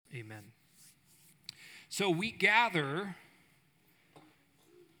Amen. So we gather,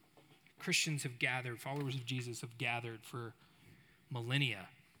 Christians have gathered, followers of Jesus have gathered for millennia.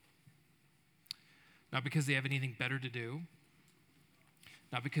 Not because they have anything better to do,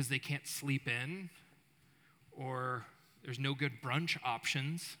 not because they can't sleep in, or there's no good brunch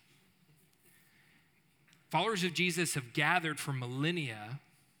options. Followers of Jesus have gathered for millennia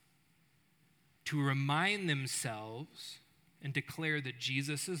to remind themselves and declare that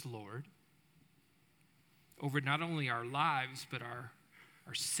Jesus is Lord over not only our lives, but our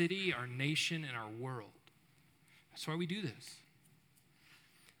city, our nation, and our world. That's why we do this.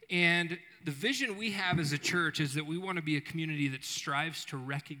 And the vision we have as a church is that we want to be a community that strives to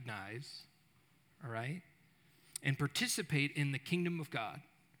recognize, all right, and participate in the kingdom of God.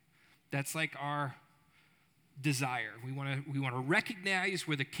 That's like our desire. We want to recognize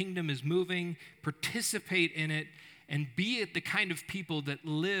where the kingdom is moving, participate in it, and be the kind of people that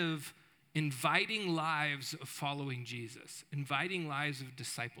live inviting lives of following Jesus, inviting lives of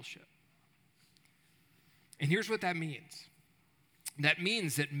discipleship. And here's what that means. That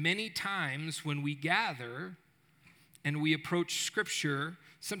means that many times when we gather and we approach Scripture,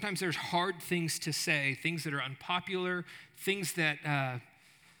 sometimes there's hard things to say, things that are unpopular, things that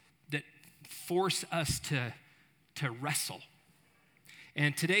force us to wrestle.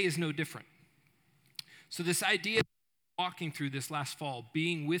 And today is no different. So this idea of walking through this last fall,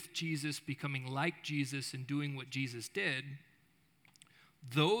 being with Jesus, becoming like Jesus, and doing what Jesus did,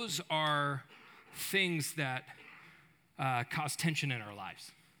 those are things that cause tension in our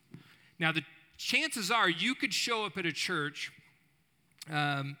lives. Now, the chances are you could show up at a church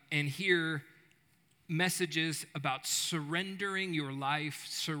and hear messages about surrendering your life,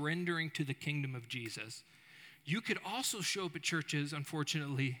 surrendering to the kingdom of Jesus. You could also show up at churches,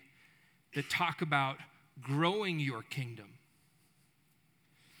 unfortunately, that talk about growing your kingdom.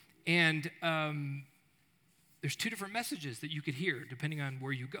 And there's two different messages that you could hear depending on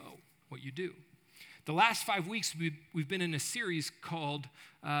where you go, what you do. The last 5 weeks, we've been in a series called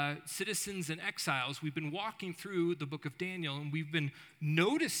Citizens and Exiles. We've been walking through the book of Daniel, and we've been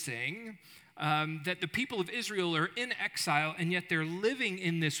noticing that the people of Israel are in exile, and yet they're living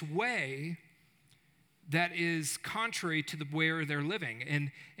in this way that is contrary to the where they're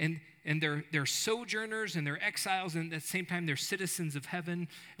living. And they're sojourners and they're exiles, and at the same time, they're citizens of heaven.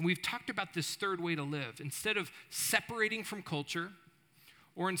 And we've talked about this third way to live. Instead of separating from culture,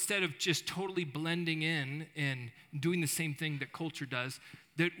 or instead of just totally blending in and doing the same thing that culture does,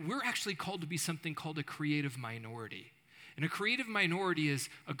 that we're actually called to be something called a creative minority. And a creative minority is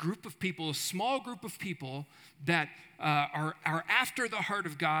a group of people, a small group of people that are after the heart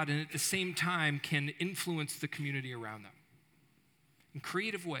of God and at the same time can influence the community around them in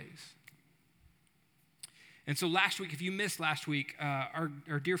creative ways. And so last week, if you missed last week,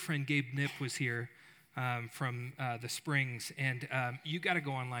 our dear friend Gabe Nip was here from the Springs, and you got to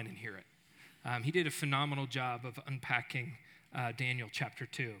go online and hear it. He did a phenomenal job of unpacking Daniel chapter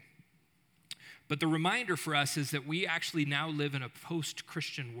 2. But the reminder for us is that we actually now live in a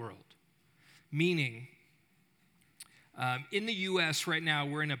post-Christian world, meaning in the U.S. right now,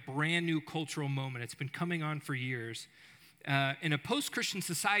 we're in a brand new cultural moment. It's been coming on for years. In a post-Christian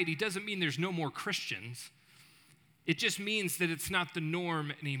society doesn't mean there's no more Christians. It just means that it's not the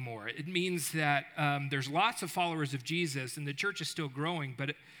norm anymore. It means that there's lots of followers of Jesus, and the church is still growing,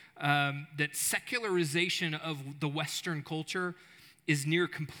 but that secularization of the Western culture is near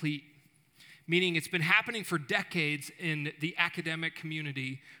complete. Meaning it's been happening for decades in the academic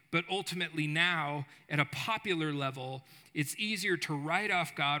community, but ultimately now, at a popular level, it's easier to write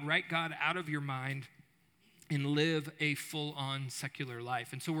God out of your mind, and live a full-on secular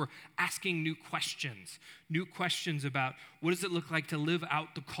life. And so we're asking new questions about what does it look like to live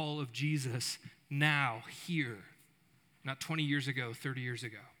out the call of Jesus now, here, not 20 years ago, 30 years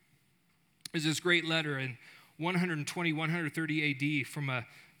ago. There's this great letter in 120, 130 AD from a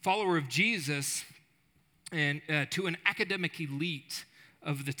follower of Jesus and to an academic elite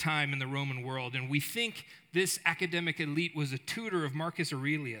of the time in the Roman world. And we think this academic elite was a tutor of Marcus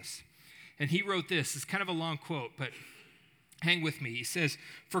Aurelius. And he wrote this. It's kind of a long quote, but hang with me. He says,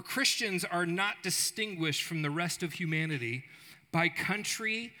 "For Christians are not distinguished from the rest of humanity by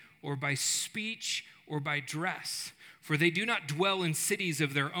country or by speech or by dress. For they do not dwell in cities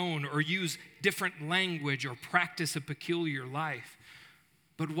of their own or use different language or practice a peculiar life.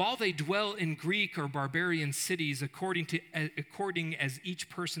 But while they dwell in Greek or barbarian cities according as each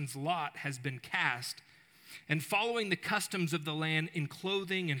person's lot has been cast, and following the customs of the land in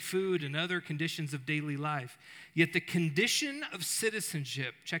clothing and food and other conditions of daily life, yet the condition of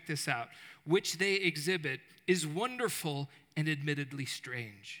citizenship," check this out, "which they exhibit is wonderful and admittedly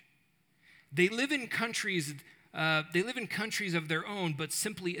strange. They live in countries. They live in countries of their own, but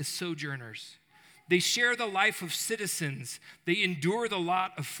simply as sojourners. They share the life of citizens. They endure the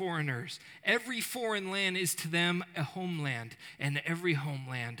lot of foreigners. Every foreign land is to them a homeland, and every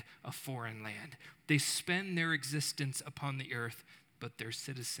homeland a foreign land. They spend their existence upon the earth, but their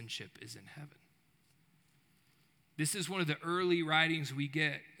citizenship is in heaven. This is one of the early writings we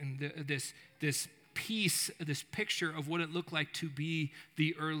get, and this piece, this picture of what it looked like to be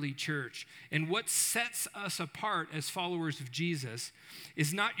the early church. And what sets us apart as followers of Jesus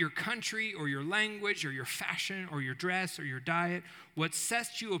is not your country or your language or your fashion or your dress or your diet. What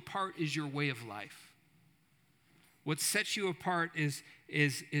sets you apart is your way of life. What sets you apart is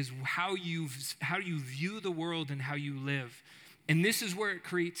how you view the world and how you live. And this is where it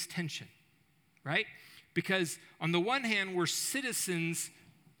creates tension, right? Because on the one hand, we're citizens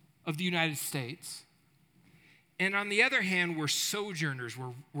of the United States. And on the other hand, we're sojourners.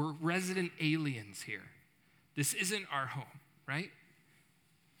 We're resident aliens here. This isn't our home, right?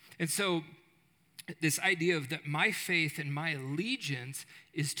 And so this idea of that my faith and my allegiance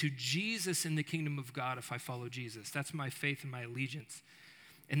is to Jesus in the kingdom of God if I follow Jesus. That's my faith and my allegiance.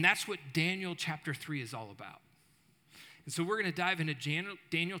 And that's what Daniel chapter 3 is all about. And so we're going to dive into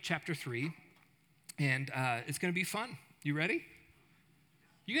Daniel chapter 3, and it's going to be fun. You ready?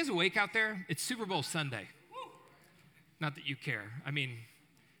 You guys awake out there? It's Super Bowl Sunday. Not that you care. I mean,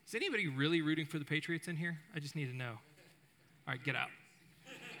 is anybody really rooting for the Patriots in here? I just need to know. All right, get out.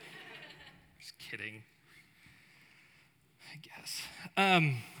 Just kidding. I guess.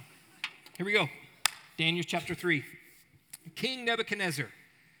 Here we go. Daniel chapter 3. King Nebuchadnezzar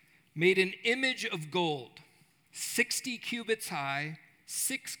made an image of gold, 60 cubits high,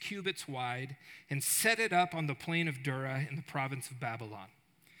 6 cubits wide, and set it up on the plain of Dura in the province of Babylon.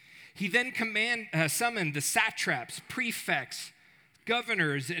 He then summoned the satraps, prefects,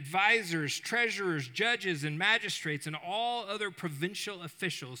 governors, advisors, treasurers, judges, and magistrates, and all other provincial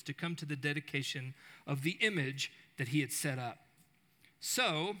officials to come to the dedication of the image that he had set up.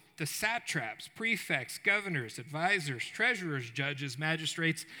 So the satraps, prefects, governors, advisors, treasurers, judges,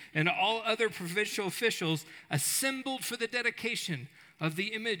 magistrates, and all other provincial officials assembled for the dedication of the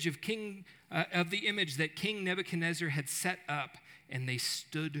image that King Nebuchadnezzar had set up, and they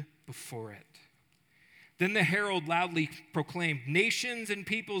stood before it. Then the herald loudly proclaimed, "Nations and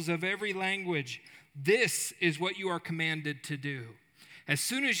peoples of every language, this is what you are commanded to do. As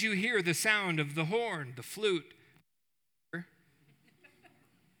soon as you hear the sound of the horn, the flute,"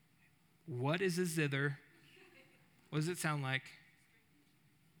 what is a zither? What does it sound like?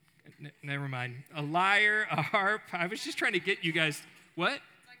 Never mind. A lyre, a harp. I was just trying to get you guys. What?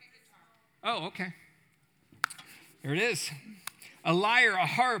 It's like a guitar. Oh, okay. There it is. A lyre, a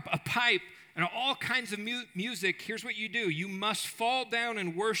harp, a pipe, and all kinds of music. Here's what you do. You must fall down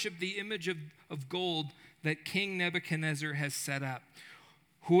and worship the image of gold that King Nebuchadnezzar has set up.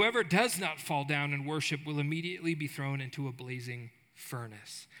 Whoever does not fall down and worship will immediately be thrown into a blazing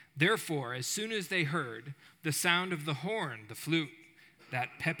furnace. Therefore, as soon as they heard the sound of the horn, the flute,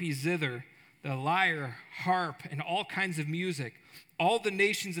 that peppy zither, the lyre, harp, and all kinds of music, all the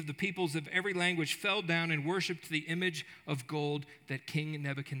nations of the peoples of every language fell down and worshiped the image of gold that King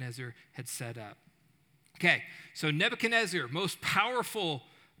Nebuchadnezzar had set up. Okay, so Nebuchadnezzar, most powerful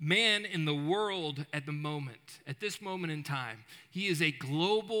man in the world at this moment in time. He is a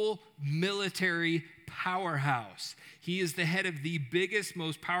global military powerhouse. He is the head of the biggest,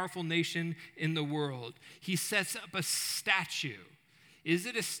 most powerful nation in the world. He sets up a statue. Is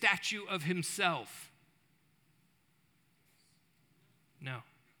it a statue of himself? No.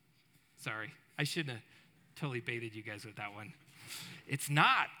 Sorry. I shouldn't have totally baited you guys with that one. It's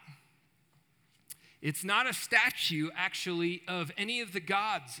not. It's not a statue, actually, of any of the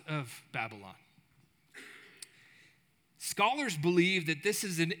gods of Babylon. Scholars believe that this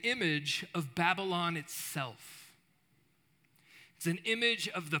is an image of Babylon itself. It's an image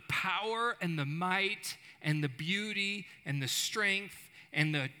of the power and the might and the beauty and the strength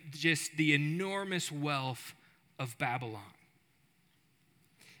and the enormous wealth of Babylon.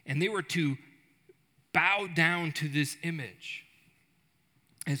 And they were to bow down to this image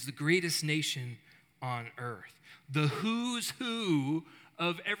as the greatest nation on earth. The who's who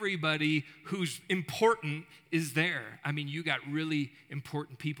of everybody who's important is there. I mean, you got really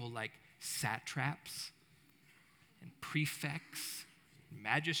important people like satraps and prefects,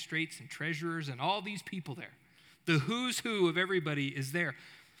 magistrates and treasurers, and all these people there. The who's who of everybody is there.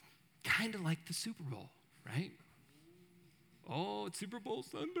 Kind of like the Super Bowl, right? Oh, it's Super Bowl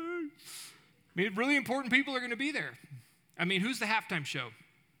Sunday. I mean, really important people are going to be there. I mean, who's the halftime show?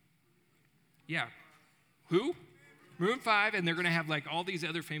 Yeah. Who? Maroon 5, and they're going to have like all these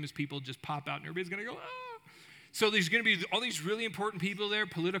other famous people just pop out, and everybody's going to go, ah. So there's going to be all these really important people there,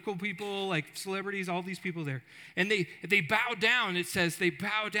 political people, like celebrities, all these people there. And they bow down, it says, they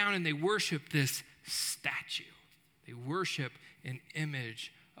bow down and they worship this statue. They worship an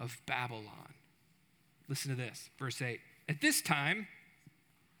image of Babylon. Listen to this, verse 8. At this time,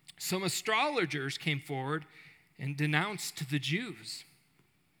 some astrologers came forward and denounced the Jews.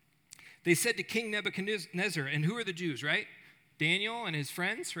 They said to King Nebuchadnezzar, and who are the Jews, right? Daniel and his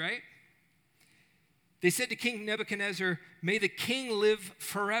friends, right? They said to King Nebuchadnezzar, may the king live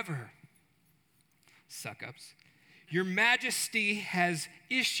forever. Suck-ups. Your majesty has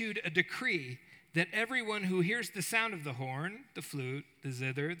issued a decree that everyone who hears the sound of the horn, the flute, the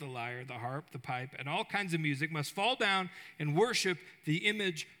zither, the lyre, the harp, the pipe, and all kinds of music must fall down and worship the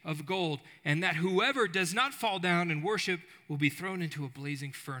image of gold, and that whoever does not fall down and worship will be thrown into a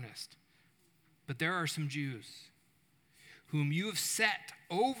blazing furnace. But there are some Jews whom you have set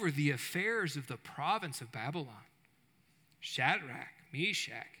over the affairs of the province of Babylon, Shadrach,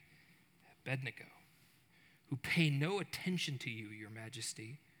 Meshach, Abednego, who pay no attention to you, your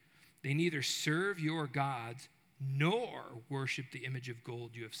majesty. They neither serve your gods nor worship the image of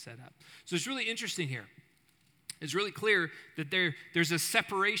gold you have set up. So it's really interesting here. It's really clear that there's a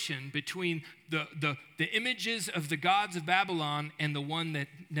separation between the images of the gods of Babylon and the one that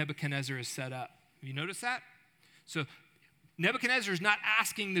Nebuchadnezzar has set up. Have you noticed that? So Nebuchadnezzar is not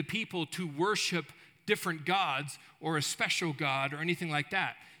asking the people to worship different gods or a special god or anything like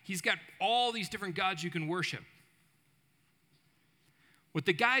that. He's got all these different gods you can worship. What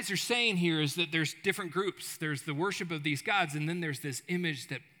the guys are saying here is that there's different groups. There's the worship of these gods, and then there's this image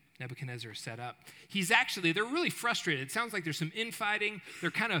that Nebuchadnezzar set up. They're really frustrated. It sounds like there's some infighting. They're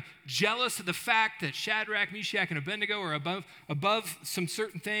kind of jealous of the fact that Shadrach, Meshach, and Abednego are above some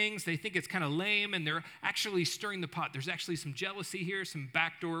certain things. They think it's kind of lame, and they're actually stirring the pot. There's actually some jealousy here, some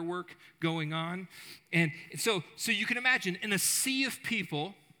backdoor work going on. And so you can imagine in a sea of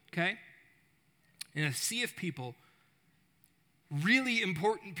people, okay? In a sea of people, really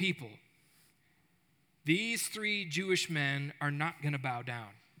important people, these three Jewish men are not going to bow down.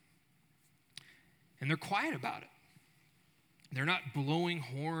 And they're quiet about it. They're not blowing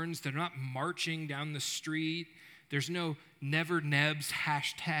horns. They're not marching down the street. There's no Never Nebs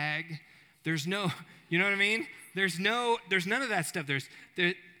hashtag. There's no, you know what I mean? There's none of that stuff.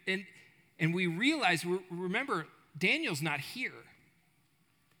 And we realize, remember, Daniel's not here.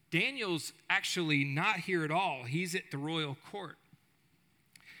 Daniel's actually not here at all. He's at the royal court.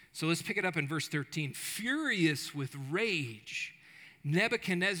 So let's pick it up in verse 13. Furious with rage,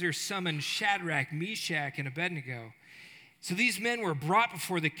 Nebuchadnezzar summoned Shadrach, Meshach, and Abednego. So these men were brought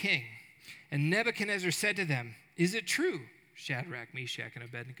before the king. And Nebuchadnezzar said to them, is it true, Shadrach, Meshach, and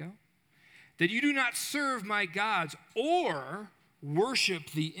Abednego, that you do not serve my gods or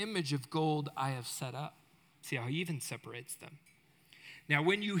worship the image of gold I have set up? See how he even separates them. Now,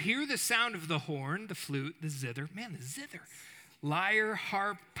 when you hear the sound of the horn, the flute, the zither, lyre,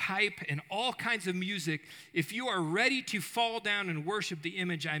 harp, pipe, and all kinds of music, if you are ready to fall down and worship the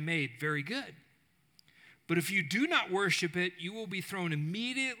image I made, very good. But if you do not worship it, you will be thrown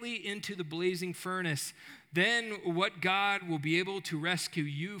immediately into the blazing furnace. Then what God will be able to rescue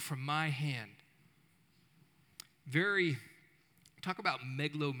you from my hand? Talk about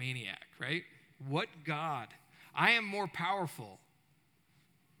megalomaniac, right? What God? I am more powerful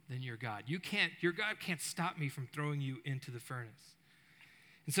than your God. Your God can't stop me from throwing you into the furnace.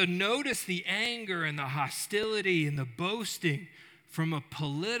 And so notice the anger and the hostility and the boasting from a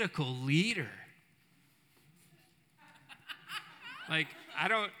political leader. Like, I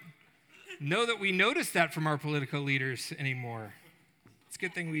don't know that we notice that from our political leaders anymore. It's a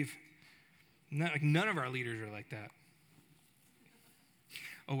good thing none of our leaders are like that.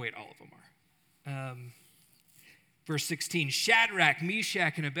 Oh, wait, all of them are. Verse 16, Shadrach,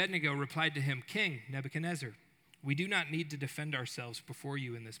 Meshach, and Abednego replied to him, King Nebuchadnezzar, we do not need to defend ourselves before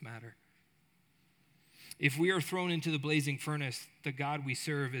you in this matter. If we are thrown into the blazing furnace, the God we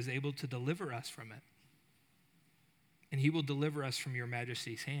serve is able to deliver us from it, and he will deliver us from your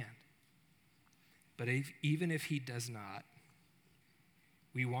majesty's hand. But even if he does not,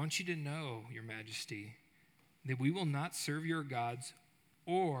 we want you to know, your majesty, that we will not serve your gods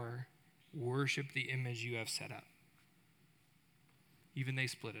or worship the image you have set up. Even they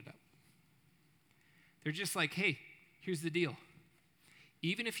split it up. They're just like, hey, here's the deal.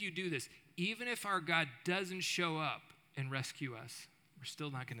 Even if you do this, even if our God doesn't show up and rescue us, we're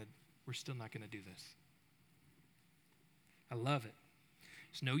still not gonna do this. I love it.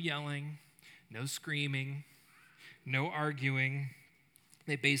 There's no yelling, no screaming, no arguing.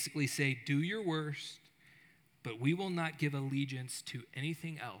 They basically say, do your worst, but we will not give allegiance to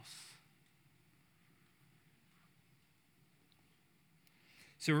anything else.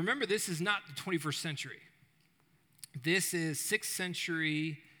 So remember, this is not the 21st century. This is 6th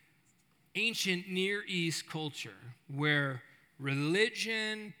century ancient Near East culture where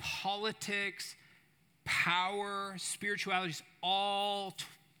religion, politics, power, spirituality is all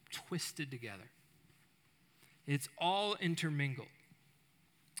twisted together. It's all intermingled.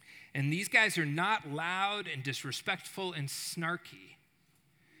 And these guys are not loud and disrespectful and snarky.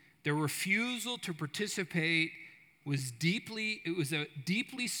 Their refusal to participate was a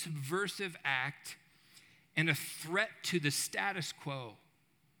deeply subversive act and a threat to the status quo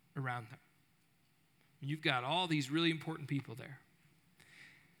around them. You've got all these really important people there.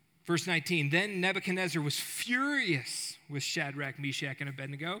 Verse 19, then Nebuchadnezzar was furious with Shadrach, Meshach, and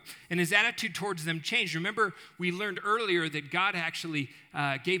Abednego, and his attitude towards them changed. Remember, we learned earlier that God actually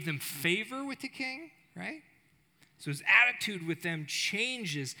gave them favor with the king, right? So his attitude with them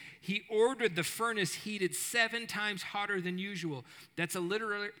changes. He ordered the furnace heated 7 times hotter than usual. That's a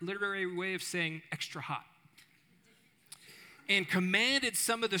literary way of saying extra hot. And commanded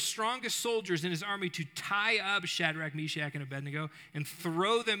some of the strongest soldiers in his army to tie up Shadrach, Meshach, and Abednego and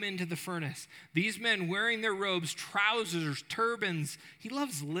throw them into the furnace. These men, wearing their robes, trousers, turbans, he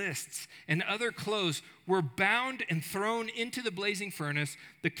loves lists, and other clothes, were bound and thrown into the blazing furnace.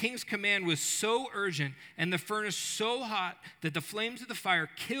 The king's command was so urgent and the furnace so hot that the flames of the fire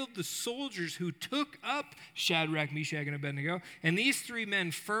killed the soldiers who took up Shadrach, Meshach, and Abednego. And these 3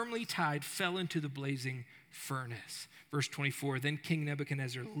 men, firmly tied, fell into the blazing furnace. Verse 24, then King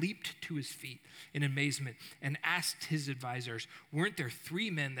Nebuchadnezzar leaped to his feet in amazement and asked his advisors, weren't there 3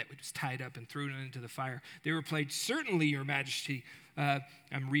 men that was tied up and thrown into the fire? They replied, certainly, your majesty.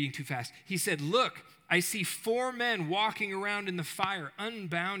 I'm reading too fast. He said, look, I see 4 men walking around in the fire,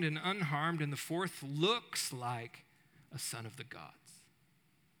 unbound and unharmed, and the 4th looks like a son of the gods.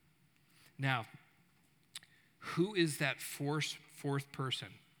 Now, who is that 4th person?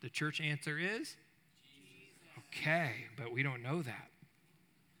 The church answer is? Okay, but we don't know that.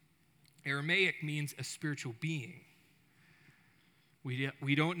 Aramaic means a spiritual being.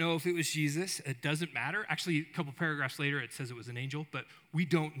 We don't know if it was Jesus. It doesn't matter. Actually, a couple paragraphs later, it says it was an angel, but we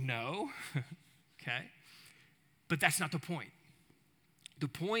don't know. Okay? But that's not the point. The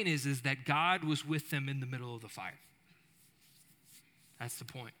point is that God was with them in the middle of the fire. That's the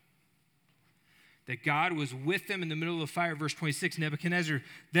point. That God was with them in the middle of the fire. Verse 26, Nebuchadnezzar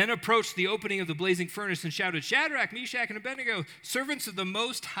then approached the opening of the blazing furnace and shouted, Shadrach, Meshach, and Abednego, servants of the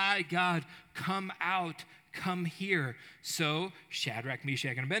Most High God, come out, come here. So Shadrach,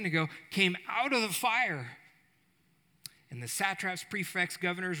 Meshach, and Abednego came out of the fire. And the satraps, prefects,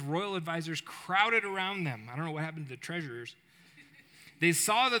 governors, royal advisors crowded around them. I don't know what happened to the treasurers. They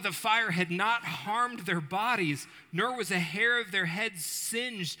saw that the fire had not harmed their bodies, nor was a hair of their heads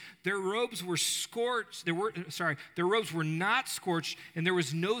singed. Their robes were scorched. Their robes were not scorched, and there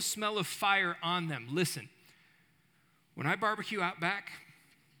was no smell of fire on them. Listen, when I barbecue out back,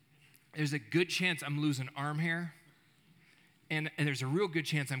 there's a good chance I'm losing arm hair, and there's a real good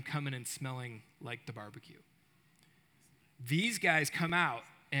chance I'm coming and smelling like the barbecue. These guys come out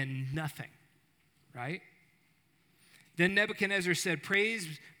and nothing, right? Then Nebuchadnezzar said,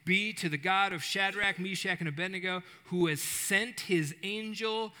 praise be to the God of Shadrach, Meshach, and Abednego, who has sent his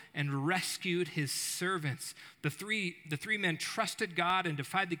angel and rescued his servants. The three men trusted God and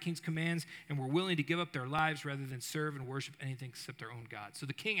defied the king's commands and were willing to give up their lives rather than serve and worship anything except their own God. So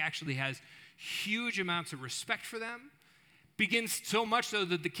the king actually has huge amounts of respect for them. Begins so much so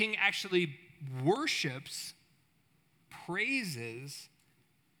that the king actually worships, praises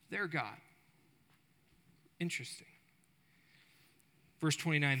their God. Interesting. Verse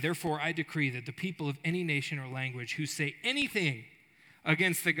 29, therefore I decree that the people of any nation or language who say anything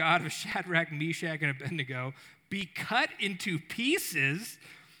against the God of Shadrach, Meshach, and Abednego be cut into pieces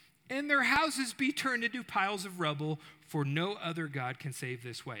and their houses be turned into piles of rubble, for no other God can save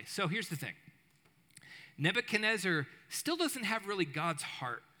this way. So here's the thing. Nebuchadnezzar still doesn't have really God's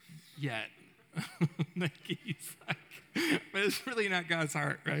heart yet. But it's really not God's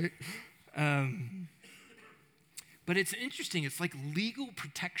heart, right? But it's interesting. It's like legal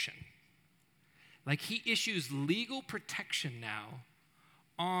protection. Like he issues legal protection now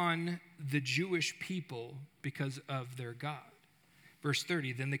on the Jewish people because of their God. Verse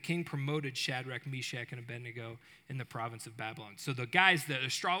 30, then the king promoted Shadrach, Meshach, and Abednego in the province of Babylon. So the guys, the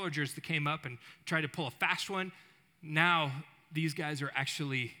astrologers that came up and tried to pull a fast one, now these guys are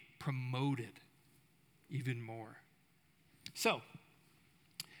actually promoted even more. So,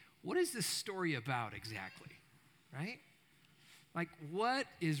 what is this story about exactly? Right? Like, what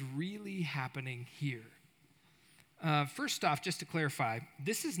is really happening here? First off, just to clarify,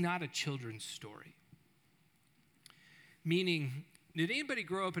 this is not a children's story. Meaning, did anybody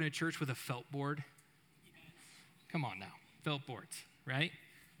grow up in a church with a felt board? Come on now, felt boards, right?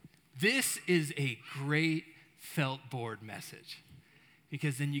 This is a great felt board message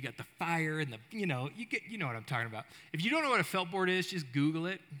because then you got the fire and you know what I'm talking about. If you don't know what a felt board is, just Google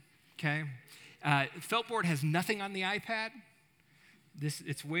it, okay? Felt board has nothing on the iPad.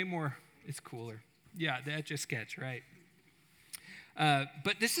 It's way more, it's cooler. Yeah, the Etch-a-Sketch, right?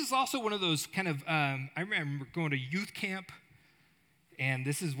 But this is also one of those kind of, I remember going to youth camp, and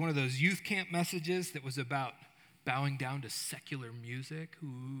this is one of those youth camp messages that was about bowing down to secular music.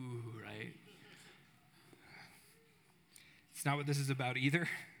 Ooh, right? It's not what this is about either.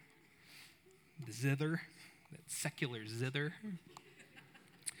 The zither, that secular zither.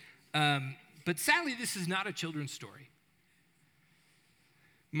 But sadly, this is not a children's story.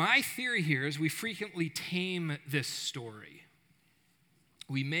 My theory here is we frequently tame this story.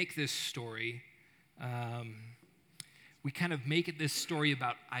 We make this story, we kind of make it this story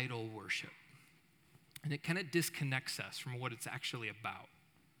about idol worship. And it kind of disconnects us from what it's actually about.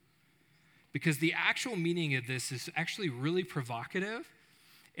 Because the actual meaning of this is actually really provocative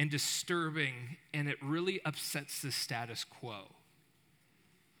and disturbing, and it really upsets the status quo.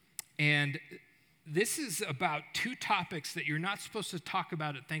 And this is about two topics that you're not supposed to talk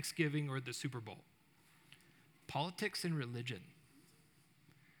about at Thanksgiving or the Super Bowl: politics and religion.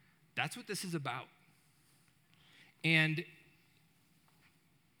 That's what this is about. And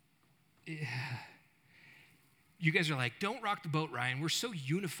you guys are like, don't rock the boat, Ryan. We're so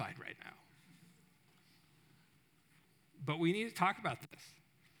unified right now. But we need to talk about this.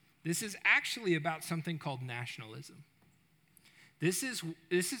 This is actually about something called nationalism. This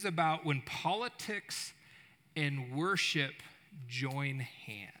is about when politics and worship join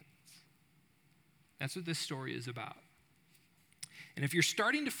hands. That's what this story is about. And if you're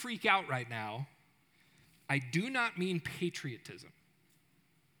starting to freak out right now, I do not mean patriotism.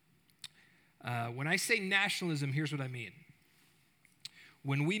 When I say nationalism, here's what I mean.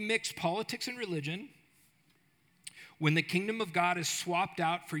 When we mix politics and religion, when the kingdom of God is swapped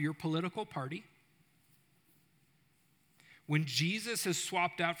out for your political party, when Jesus is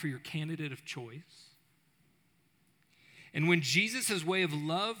swapped out for your candidate of choice, and when Jesus' way of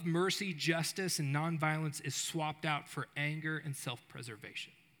love, mercy, justice, and nonviolence is swapped out for anger and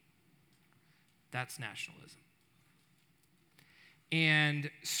self-preservation. That's nationalism. And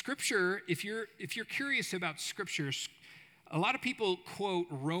Scripture, if you're curious about Scripture, a lot of people quote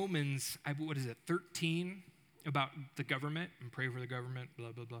Romans, 13, about the government, and pray for the government,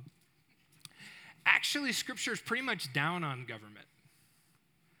 blah, blah, blah. Actually, Scripture is pretty much down on government.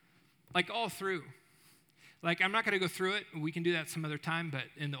 Like all through. Like, I'm not going to go through it. We can do that some other time. But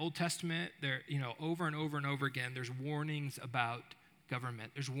in the Old Testament, there, over and over and over again, there's warnings about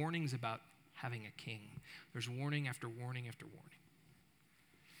government. There's warnings about having a king. There's warning after warning after warning.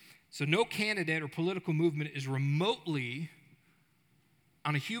 So no candidate or political movement is remotely,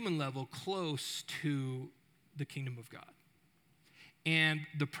 on a human level, close to the kingdom of God. And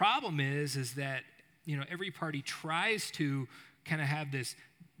the problem is that, every party tries to kind of have this,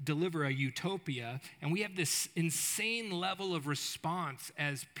 deliver a utopia, and we have this insane level of response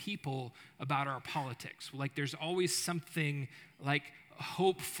as people about our politics. Like there's always something like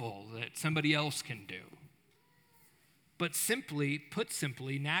hopeful that somebody else can do. But put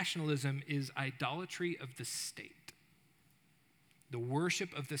simply, nationalism is idolatry of the state. The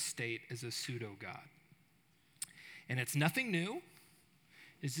worship of the state as a pseudo-god. And it's nothing new.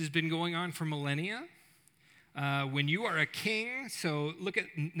 This has been going on for millennia. When you are a king, so look at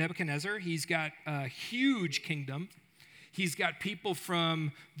Nebuchadnezzar. He's got a huge kingdom. He's got people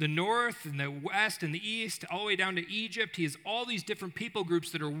from the north and the west and the east all the way down to Egypt. He has all these different people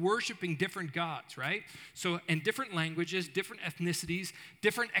groups that are worshiping different gods, right? So, and different languages, different ethnicities,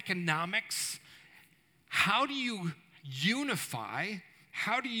 different economics. How do you unify?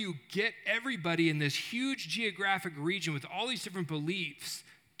 How do you get everybody in this huge geographic region with all these different beliefs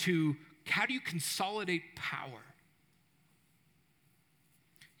how do you consolidate power?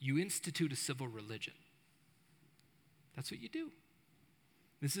 You institute a civil religion. That's what you do.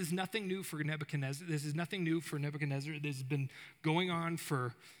 This is nothing new for Nebuchadnezzar. This has been going on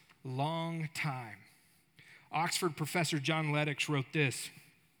for a long time. Oxford professor John Lennox wrote this.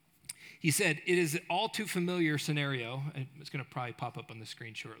 He said, "It is an all too familiar scenario." And it's going to probably pop up on the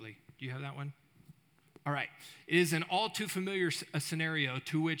screen shortly. Do you have that one? All right. It is an all too familiar scenario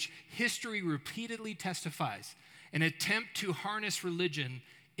to which history repeatedly testifies an attempt to harness religion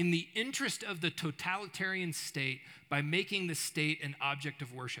in the interest of the totalitarian state by making the state an object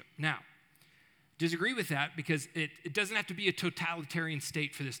of worship. Now, disagree with that because it doesn't have to be a totalitarian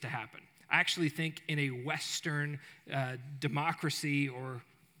state for this to happen. I actually think in a Western democracy, or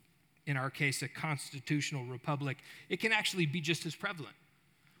in our case, a constitutional republic, it can actually be just as prevalent.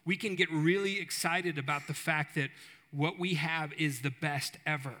 We can get really excited about the fact that what we have is the best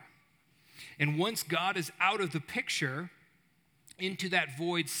ever. And once God is out of the picture, into that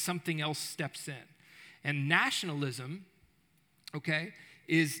void, something else steps in. And nationalism, okay,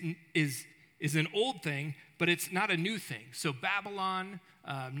 is an old thing, but it's not a new thing. So Babylon,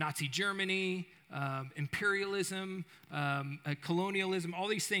 Nazi Germany, imperialism, colonialism, all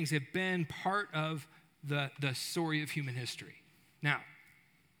these things have been part of the story of human history. Now,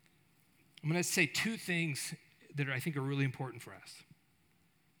 I'm going to say two things that I think are really important for us.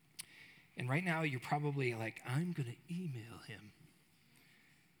 And right now, you're probably like, I'm going to email him.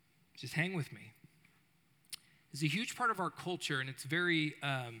 Just hang with me. It's a huge part of our culture, and it's very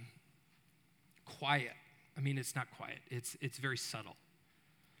quiet. I mean, it's not quiet. It's very subtle.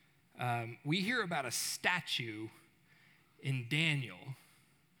 We hear about a statue in Daniel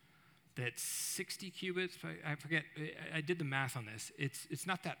that's 60 cubits. I forget. I did the math on this. It's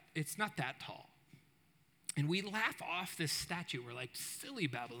not that tall. And we laugh off this statue. We're like, silly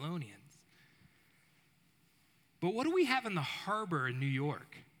Babylonians. But what do we have in the harbor in New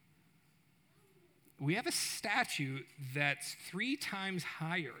York? We have a statue that's 3 times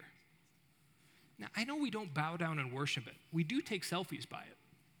higher. Now, I know we don't bow down and worship it. We do take selfies by it.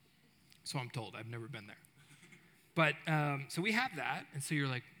 So I'm told. I've never been there. But, so we have that. And so you're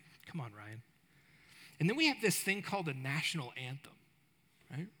like, come on, Ryan. And then we have this thing called a national anthem,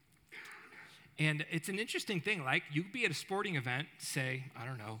 right? And it's an interesting thing. Like, you could be at a sporting event, say, I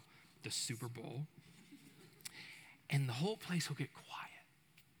don't know, the Super Bowl, and the whole place will get quiet.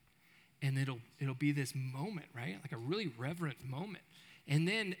 And it'll be this moment, right? Like a really reverent moment. And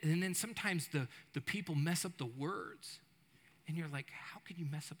then sometimes the people mess up the words. And you're like, how could you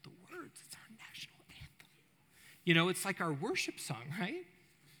mess up the words? It's our national anthem. You know, it's like our worship song, right?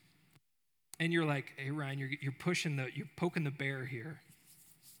 And you're like, hey, Ryan, you're poking the bear here.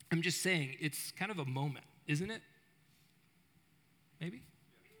 I'm just saying, it's kind of a moment, isn't it? Maybe?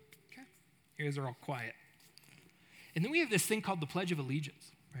 Okay. You guys are all quiet. And then we have this thing called the Pledge of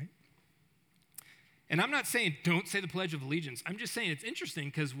Allegiance, right? And I'm not saying don't say the Pledge of Allegiance. I'm just saying it's interesting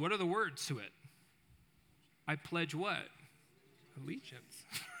because what are the words to it? I pledge what? Allegiance.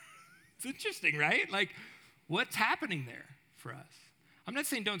 It's interesting, right? Like, what's happening there for us? I'm not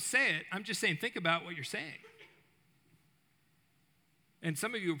saying don't say it. I'm just saying think about what you're saying. And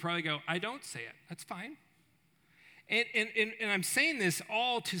some of you will probably go, I don't say it. That's fine. And I'm saying this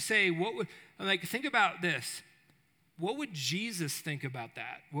all to say, think about this. What would Jesus think about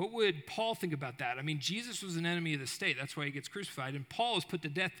that? What would Paul think about that? I mean, Jesus was an enemy of the state. That's why he gets crucified. And Paul is put to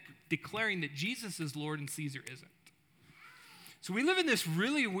death declaring that Jesus is Lord and Caesar isn't. So we live in this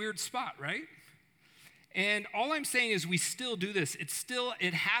really weird spot, right? And all I'm saying is we still do this.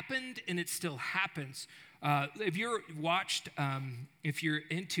 It happened and it still happens. If you're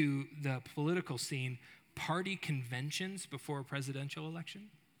into the political scene, party conventions before a presidential election,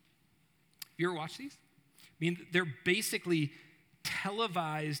 have you ever watched these? I mean, they're basically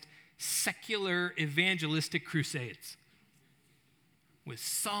televised secular evangelistic crusades with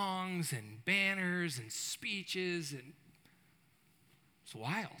songs and banners and speeches, and it's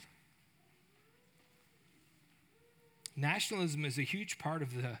wild. Nationalism is a huge part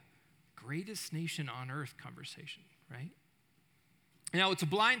of the greatest nation on earth conversation, right? Now, it's a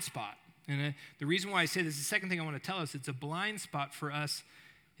blind spot. And the reason why I say this, the second thing I want to tell us, it's a blind spot for us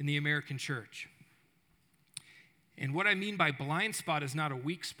in the American church. And what I mean by blind spot is not a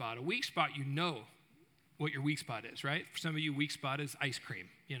weak spot. A weak spot, you know what your weak spot is, right? For some of you, weak spot is ice cream,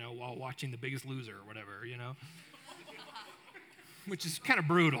 while watching The Biggest Loser or whatever, which is kind of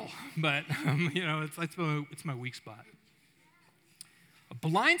brutal, but, it's my weak spot. A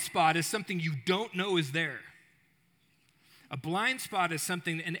blind spot is something you don't know is there. A blind spot is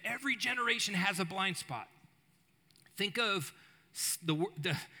something, and every generation has a blind spot. Think of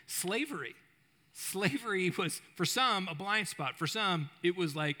the slavery. Slavery was, for some, a blind spot. For some, it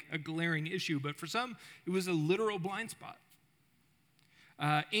was like a glaring issue, but for some, it was a literal blind spot.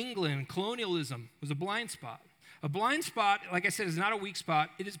 England, colonialism was a blind spot. A blind spot, like I said, is not a weak spot.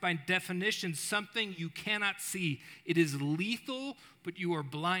 It is by definition something you cannot see. It is lethal, but you are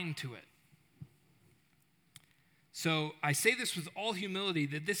blind to it. So I say this with all humility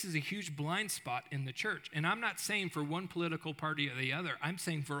that this is a huge blind spot in the church. And I'm not saying for one political party or the other. I'm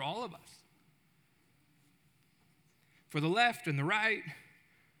saying for all of us. For the left and the right,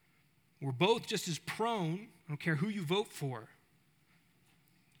 we're both just as prone, I don't care who you vote for,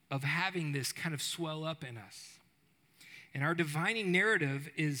 of having this kind of swell up in us. And our divining narrative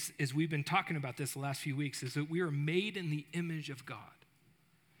is, as we've been talking about this the last few weeks, is that we are made in the image of God.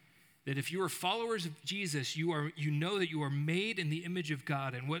 That if you are followers of Jesus, you know that you are made in the image of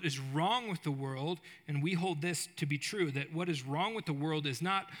God. And what is wrong with the world, and we hold this to be true, that what is wrong with the world is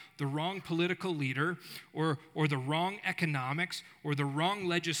not the wrong political leader or the wrong economics or the wrong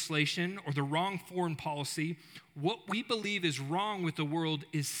legislation or the wrong foreign policy. What we believe is wrong with the world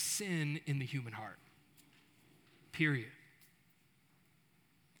is sin in the human heart. Period.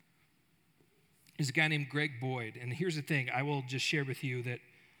 There's a guy named Greg Boyd, and here's the thing. I will just share with you that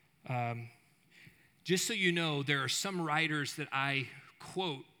just so you know, there are some writers that I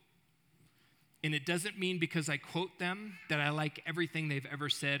quote, and it doesn't mean because I quote them that I like everything they've ever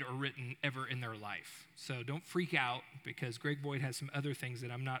said or written ever in their life. So don't freak out, because Greg Boyd has some other things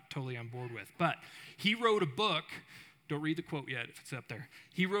that I'm not totally on board with. But he wrote a book. Don't read the quote yet if it's up there.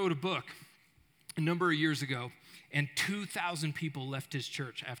 He wrote a book a number of years ago, and 2,000 people left his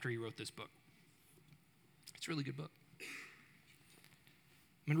church after he wrote this book. It's a really good book.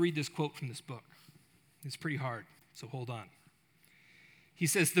 I'm going to read this quote from this book. It's pretty hard, so hold on. He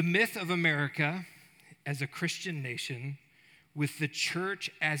says, "The myth of America as a Christian nation, with the church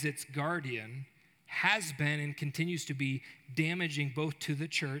as its guardian, has been and continues to be damaging both to the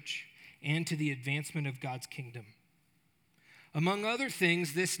church and to the advancement of God's kingdom. Among other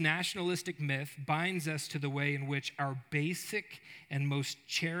things, this nationalistic myth binds us to the way in which our basic and most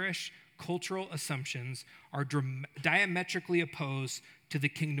cherished cultural assumptions are diametrically opposed to the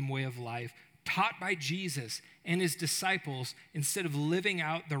kingdom way of life taught by Jesus and his disciples, instead of living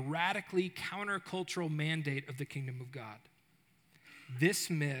out the radically countercultural mandate of the kingdom of God. This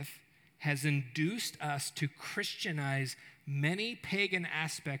myth has induced us to Christianize many pagan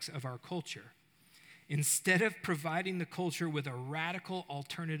aspects of our culture, instead of providing the culture with a radical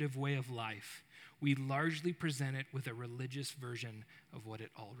alternative way of life. We largely present it with a religious version of what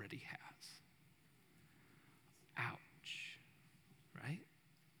it already has." Ouch, right?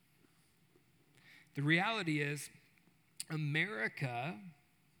 The reality is, America,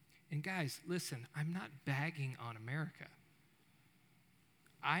 and guys, listen, I'm not bagging on America.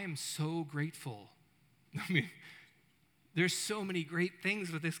 I am so grateful. I mean, there's so many great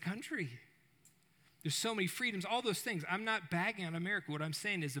things with this country. There's so many freedoms, all those things. I'm not bagging on America. What I'm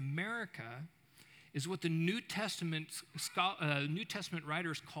saying is America is what the New Testament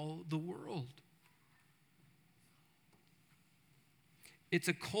writers call the world. It's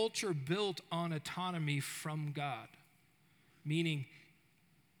a culture built on autonomy from God, meaning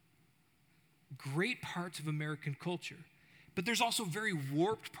great parts of American culture, but there's also very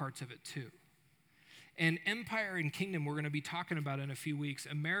warped parts of it too. And empire and kingdom, we're going to be talking about in a few weeks.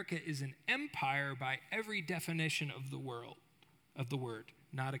 America is an empire by every definition of the word,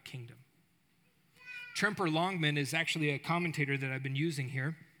 not a kingdom. Tremper Longman is actually a commentator that I've been using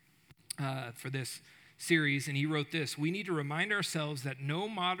here for this series, and he wrote this: "We need to remind ourselves that no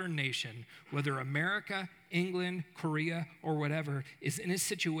modern nation, whether America, England, Korea, or whatever, is in a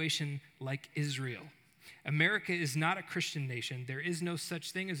situation like Israel. America is not a Christian nation. There is no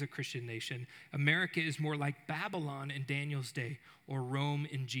such thing as a Christian nation. America is more like Babylon in Daniel's day or Rome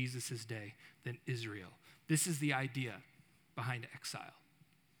in Jesus' day than Israel." This is the idea behind exile.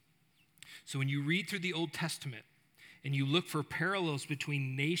 So when you read through the Old Testament and you look for parallels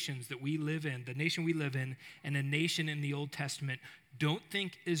between nations that we live in, the nation we live in, and a nation in the Old Testament, don't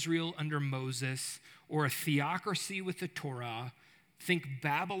think Israel under Moses or a theocracy with the Torah. Think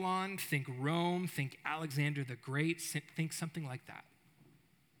Babylon, think Rome, think Alexander the Great, think something like that.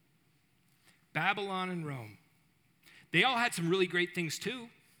 Babylon and Rome. They all had some really great things too.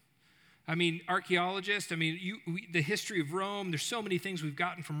 I mean, archaeologists, the history of Rome, there's so many things we've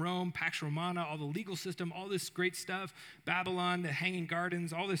gotten from Rome, Pax Romana, all the legal system, all this great stuff, Babylon, the Hanging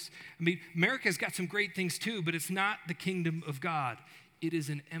Gardens, all this. America's got some great things too, but it's not the kingdom of God. It is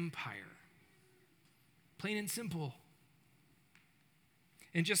an empire. Plain and simple.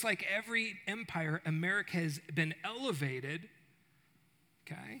 And just like every empire, America has been elevated,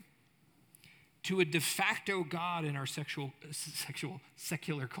 okay, to a de facto God in our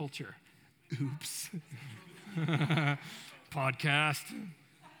secular culture. Oops. Podcast.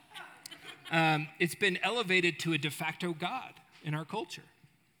 It's been elevated to a de facto God in our culture.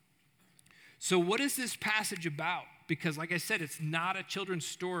 So what is this passage about? Because like I said, it's not a children's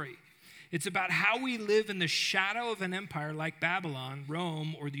story. It's about how we live in the shadow of an empire like Babylon,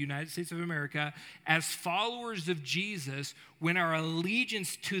 Rome, or the United States of America as followers of Jesus, when our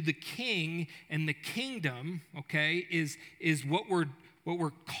allegiance to the king and the kingdom, okay, is what we're what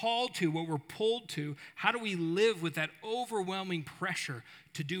we're called to, what we're pulled to? How do we live with that overwhelming pressure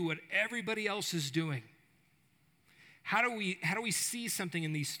to do what everybody else is doing? How do we see something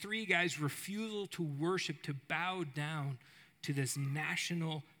in these three guys' refusal to worship, to bow down to this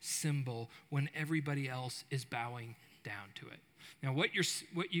national symbol when everybody else is bowing down to it? Now,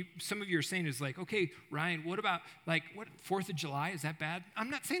 some of you are saying is like, okay, Ryan, what about like 4th of July? Is that bad? I'm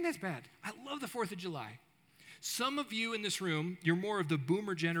not saying that's bad. I love the 4th of July. Some of you in this room, you're more of the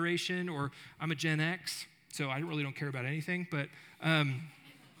boomer generation, or I'm a Gen X, so I really don't care about anything, but I'm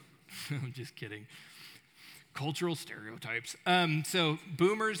just kidding. Cultural stereotypes. So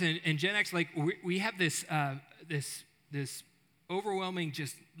boomers and Gen X, like we have this overwhelming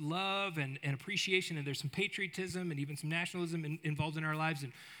just love and appreciation, and there's some patriotism and even some nationalism involved in our lives,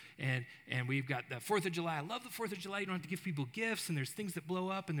 and we've got the 4th of July. I love the 4th of July. You don't have to give people gifts, and there's things that blow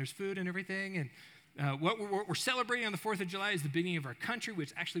up, and there's food and everything, and what we're celebrating on the 4th of July is the beginning of our country,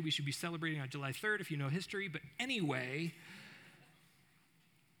 which actually we should be celebrating on July 3rd if you know history, but anyway.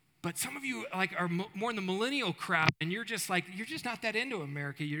 But some of you like are more in the millennial crowd, and you're just not that into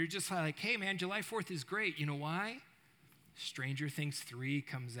America. You're just like, hey man, July 4th is great. You know why? Stranger Things 3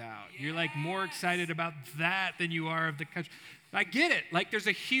 comes out. Yes. You're like more excited about that than you are of the country. I get it. Like there's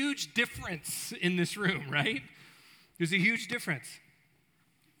a huge difference in this room, right? There's a huge difference.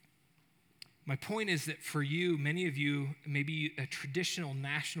 My point is that for you, many of you, maybe a traditional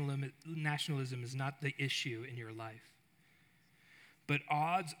nationalism is not the issue in your life. But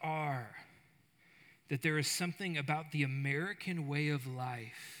odds are that there is something about the American way of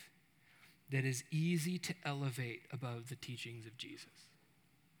life that is easy to elevate above the teachings of Jesus,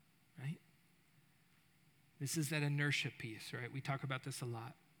 right? This is that inertia piece, right? We talk about this a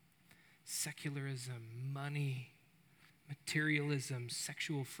lot. Secularism, money, materialism,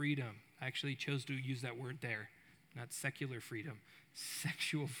 sexual freedom. I actually chose to use that word there, not secular freedom,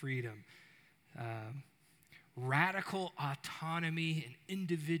 sexual freedom. Radical autonomy and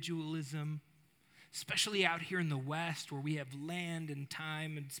individualism, especially out here in the West where we have land and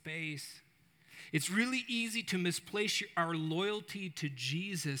time and space. It's really easy to misplace our loyalty to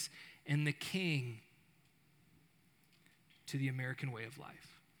Jesus and the King to the American way of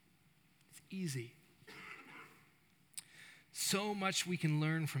life. It's easy. So much we can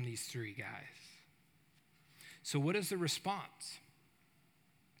learn from these three guys. So what is the response?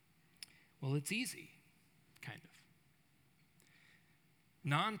 Well, it's easy. Kind of.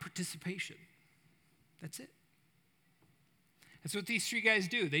 Non-participation. That's it. That's what these three guys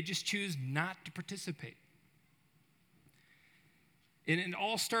do. They just choose not to participate. And it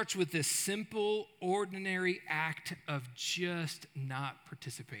all starts with this simple, ordinary act of just not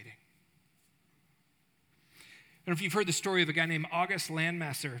participating. I don't know if you've heard the story of a guy named August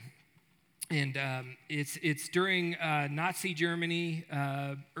Landmasser. And it's during Nazi Germany,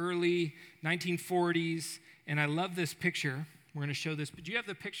 early 1940s. And I love this picture. We're going to show this. But do you have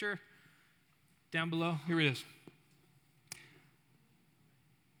the picture down below? Here it is.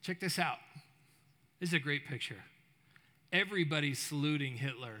 Check this out. This is a great picture. Everybody's saluting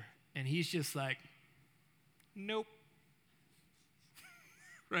Hitler. And he's just like, nope.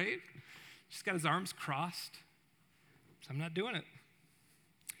 Right? Just got his arms crossed. So I'm not doing it.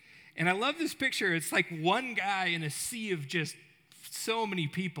 And I love this picture. It's like one guy in a sea of just so many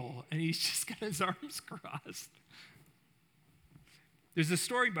people, and he's just got his arms crossed. There's a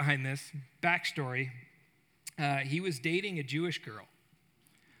story behind this, backstory. He was dating a Jewish girl.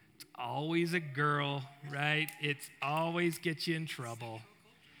 It's always a girl, right? It's always gets you in trouble.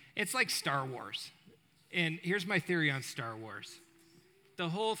 It's like Star Wars. And here's my theory on Star Wars. The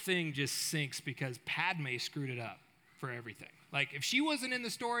whole thing just sinks because Padme screwed it up for everything. Like, if she wasn't in the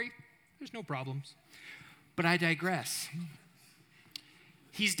story, there's no problems. But I digress.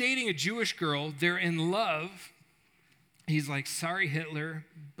 He's dating a Jewish girl. They're in love. He's like, sorry, Hitler,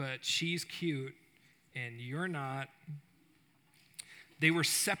 but she's cute, and you're not. They were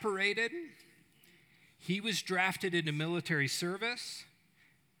separated. He was drafted into military service,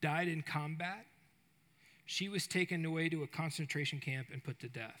 died in combat. She was taken away to a concentration camp and put to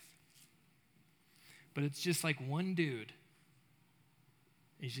death. But it's just like one dude.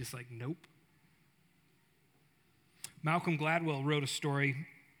 He's just like, nope. Malcolm Gladwell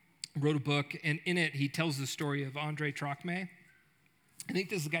wrote a book, and in it he tells the story of Andre Trocme. I think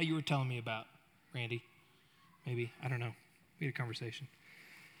this is the guy you were telling me about, Randy. Maybe, I don't know. We had a conversation.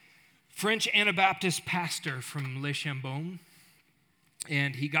 French Anabaptist pastor from Le Chambon,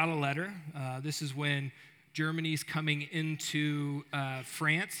 and he got a letter. This is when Germany's coming into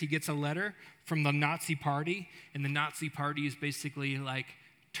France. He gets a letter from the Nazi Party, and the Nazi Party is basically like,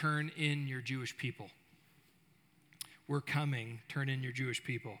 turn in your Jewish people. we're coming. Turn in your Jewish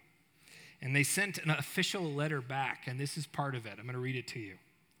people. And they sent an official letter back, and this is part of it. I'm going to read it to you.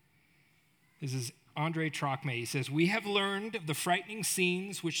 This is Andre Trocme. He says, "We have learned of the frightening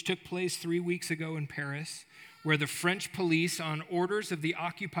scenes which took place 3 weeks ago in Paris, where the French police, on orders of the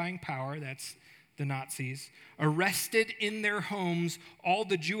occupying power," that's the Nazis, "arrested in their homes all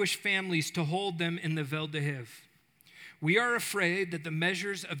the Jewish families to hold them in the Vel d'Hiv. We are afraid that the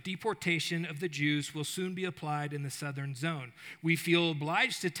measures of deportation of the Jews will soon be applied in the southern zone. We feel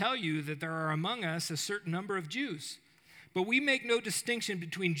obliged to tell you that there are among us a certain number of Jews. But we make no distinction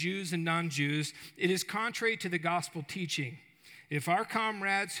between Jews and non-Jews. It is contrary to the gospel teaching. If our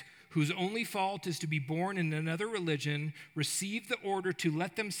comrades, whose only fault is to be born in another religion, receive the order to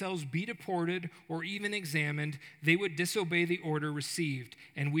let themselves be deported or even examined, they would disobey the order received,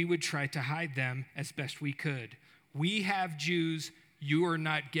 and we would try to hide them as best we could. We have Jews, you are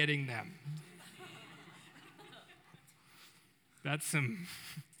not getting them." That's some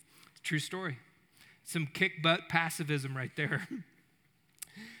true story. Some kick-butt pacifism right there.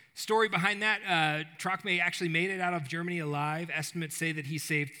 Story behind that, Trocme actually made it out of Germany alive. Estimates say that he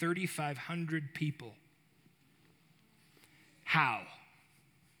saved 3,500 people. How?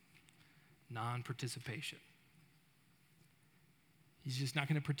 Non-participation. He's just not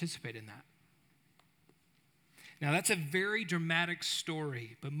going to participate in that. Now, that's a very dramatic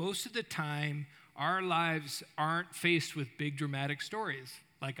story, but most of the time, our lives aren't faced with big dramatic stories,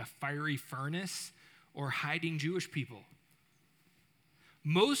 like a fiery furnace or hiding Jewish people.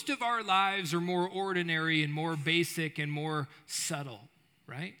 Most of our lives are more ordinary and more basic and more subtle,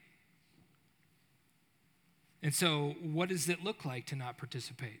 right? And so, what does it look like to not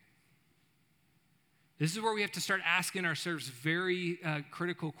participate? This is where we have to start asking ourselves very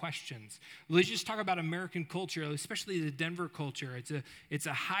critical questions. Let's just talk about American culture, especially the Denver culture. It's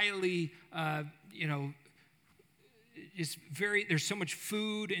a highly, there's so much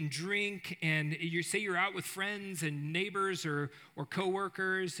food and drink, and you say you're out with friends and neighbors or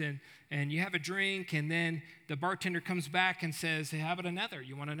coworkers, and you have a drink, and then the bartender comes back and says, "Hey, how about another?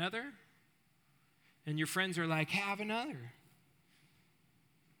 You want another?" And your friends are like, "Have another."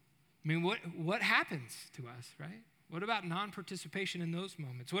 I mean, what happens to us, right? What about non-participation in those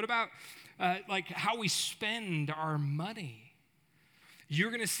moments? What about how we spend our money? You're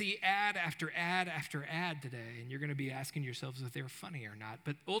going to see ad after ad after ad today, and you're going to be asking yourselves if they're funny or not.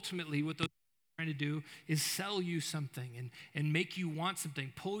 But ultimately, what those are trying to do is sell you something and make you want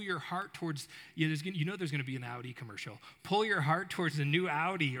something. Pull your heart towards, there's going to be an Audi commercial. Pull your heart towards the new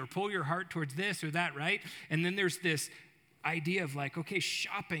Audi, or pull your heart towards this or that, right? And then there's this idea of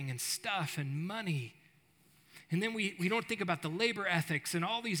shopping and stuff and money. And then we don't think about the labor ethics and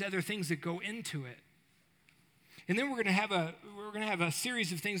all these other things that go into it. And then we're going to have a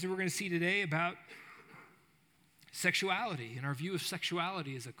series of things that we're going to see today about sexuality and our view of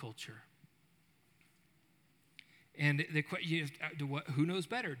sexuality as a culture. And who knows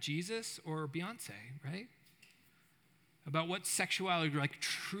better, Jesus or Beyonce, right? About what sexuality,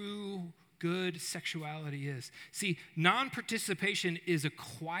 true good sexuality is. See, non-participation is a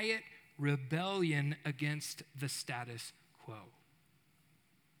quiet rebellion against the status quo.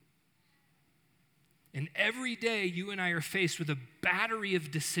 And every day, you and I are faced with a battery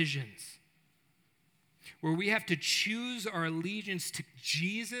of decisions where we have to choose our allegiance to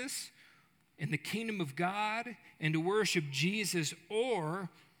Jesus and the kingdom of God and to worship Jesus,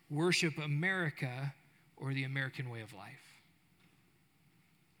 or worship America or the American way of life.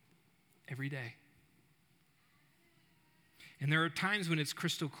 Every day. And there are times when it's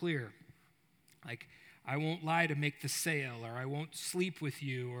crystal clear. Like, I won't lie to make the sale, or I won't sleep with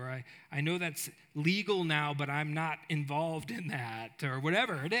you, or I know that's legal now, but I'm not involved in that, or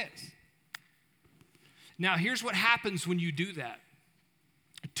whatever it is. Now, here's what happens when you do that.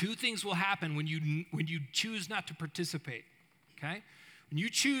 Two things will happen when you choose not to participate, okay? When you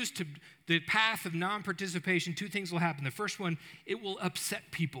choose the path of non-participation, two things will happen. The first one, it will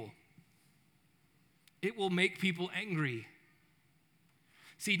upset people. It will make people angry.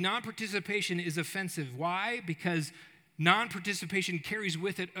 See, non-participation is offensive. Why? Because non-participation carries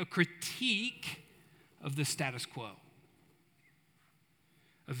with it a critique of the status quo,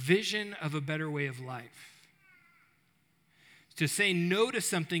 a vision of a better way of life. To say no to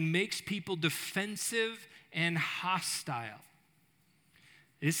something makes people defensive and hostile.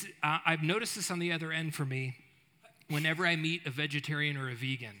 I've noticed this on the other end for me. Whenever I meet a vegetarian or a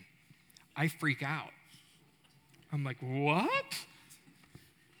vegan, I freak out. I'm like, what?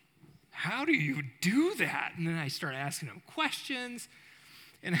 How do you do that? And then I start asking them questions,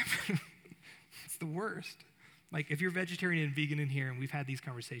 and it's the worst. Like, if you're vegetarian and vegan in here, and we've had these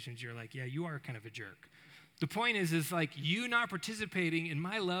conversations, you're like, yeah, you are kind of a jerk. The point is like you not participating in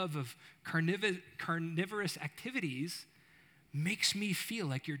my love of carnivorous activities makes me feel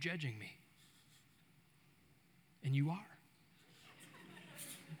like you're judging me. And you are.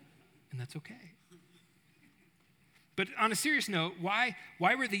 And that's okay. But on a serious note, why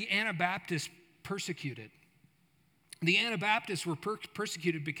were the Anabaptists persecuted? The Anabaptists were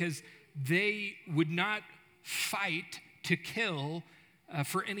persecuted because they would not fight to kill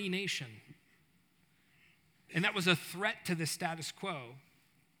for any nation. And that was a threat to the status quo.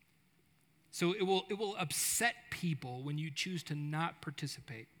 So it will upset people when you choose to not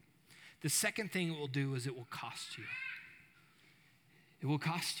participate. The second thing it will do is it will cost you. It will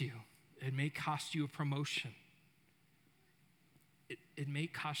cost you. It may cost you a promotion. It may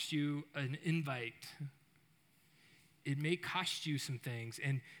cost you an invite. It may cost you some things.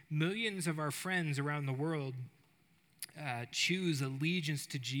 And millions of our friends around the world choose allegiance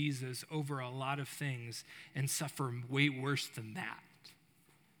to Jesus over a lot of things and suffer way worse than that.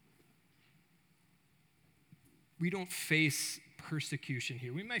 We don't face persecution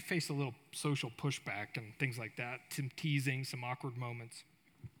here. We might face a little social pushback and things like that, some teasing, some awkward moments.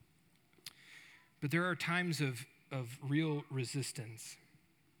 But there are times of real resistance.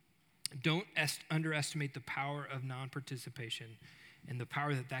 Don't underestimate the power of non-participation and the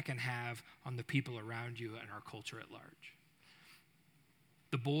power that can have on the people around you and our culture at large.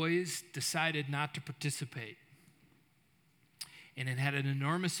 The boys decided not to participate, and it had an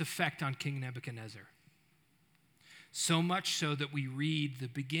enormous effect on King Nebuchadnezzar. So much so that we read the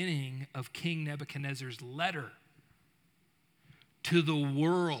beginning of King Nebuchadnezzar's letter to the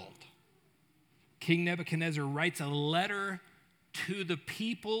world. King Nebuchadnezzar writes a letter to the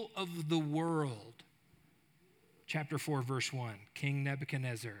people of the world. Chapter 4, verse 1, King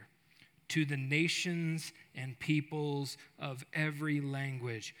Nebuchadnezzar, to the nations and peoples of every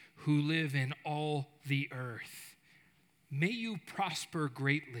language who live in all the earth. May you prosper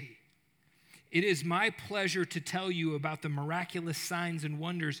greatly. It is my pleasure to tell you about the miraculous signs and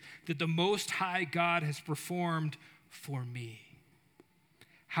wonders that the Most High God has performed for me.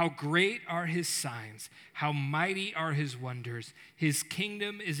 How great are his signs, how mighty are his wonders. His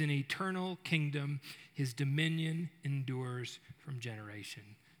kingdom is an eternal kingdom. His dominion endures from generation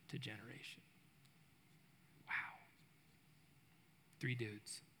to generation. Wow. 3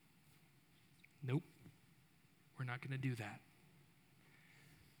 dudes. Nope, we're not going to do that.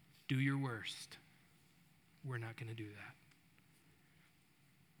 Do your worst. We're not going to do that.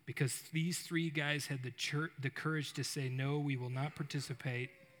 Because these 3 guys had the courage to say, no, we will not participate.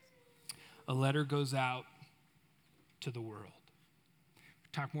 A letter goes out to the world.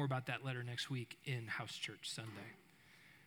 We'll talk more about that letter next week in House Church Sunday.